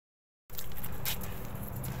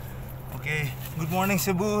Good morning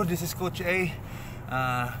Cebu, this is Coach A.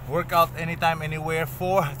 Workout anytime, anywhere.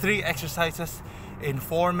 3 exercises in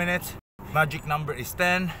 4 minutes. Magic number is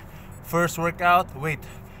 10. First workout,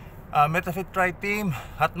 Metafit Try Team,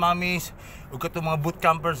 Hot Mommies, ug kato mga boot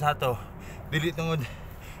campers nato. Dili tungod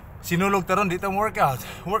sinulog taron dito ang workout.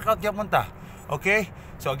 Workout gyapon ta. Okay?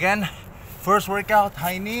 So again, first workout,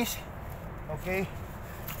 high knees. Okay?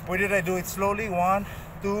 Pwede na do it slowly. 1,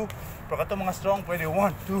 2. Pero kato mga strong, pwede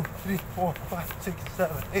 1, 2, 3, 4, 5, 6,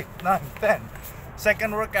 7, 8, 9, 10.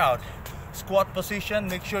 Second workout, squat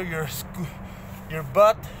position. Make sure your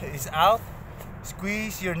butt is out.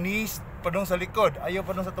 Squeeze your knees padung sa likod. Ayaw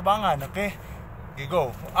padung sa tubangan. Okay? Okay,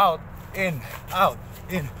 go. Out, in,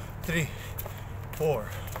 3, 4,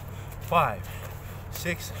 5,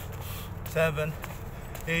 6, 7,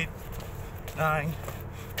 8, 9,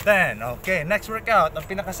 10. Okay, next workout. Ang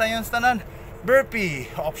pinaka-science tanan, burpee.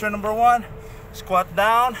 Option number 1, squat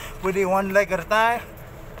down. Pwede 1 leg at a time.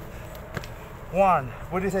 1,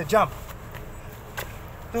 pwede say jump.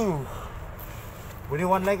 2, pwede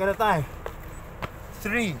 1 leg at a time.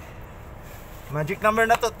 3, magic number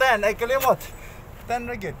na to, 10. Ay kalimot, 10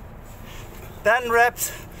 rig. 10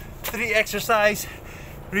 reps, 3 exercise.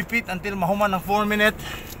 Repeat until mahuman ng 4 minutes.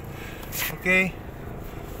 Okay,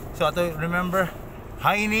 so ato remember,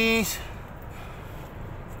 high knees,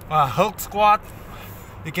 hook squat.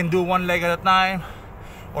 You can do 1 leg at a time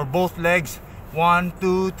or both legs. 1,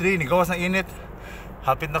 2, 3. Nigawas na init.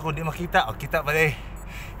 Hapit na ko di makita. O kita pa eh.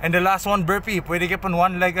 And the last one, burpee. Pwede ka pang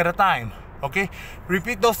 1 leg at a time. Okay?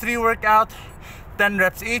 Repeat those 3 workouts, 10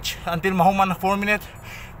 reps each until mahuman ng 4 minutes.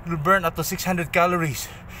 You'll burn up to 600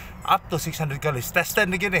 calories. Up to 600 calories.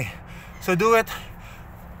 Tested na gini. So do it.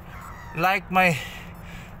 Like my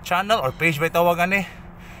channel or page by tawagan eh.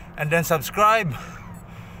 And then subscribe.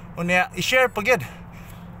 Unya, i-share pagid.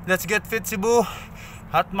 Let's get fit Cebu.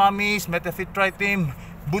 Hot Mommies, Metafit Try Team,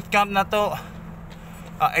 bootcamp na to.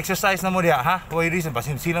 Exercise na mo diha, ha? Why reason?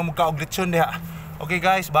 Basin silang mo kaoglitsyon diha. Okay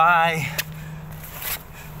guys, bye.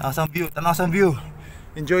 Tanaw sa view.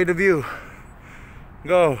 Enjoy the view.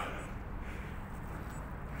 Go.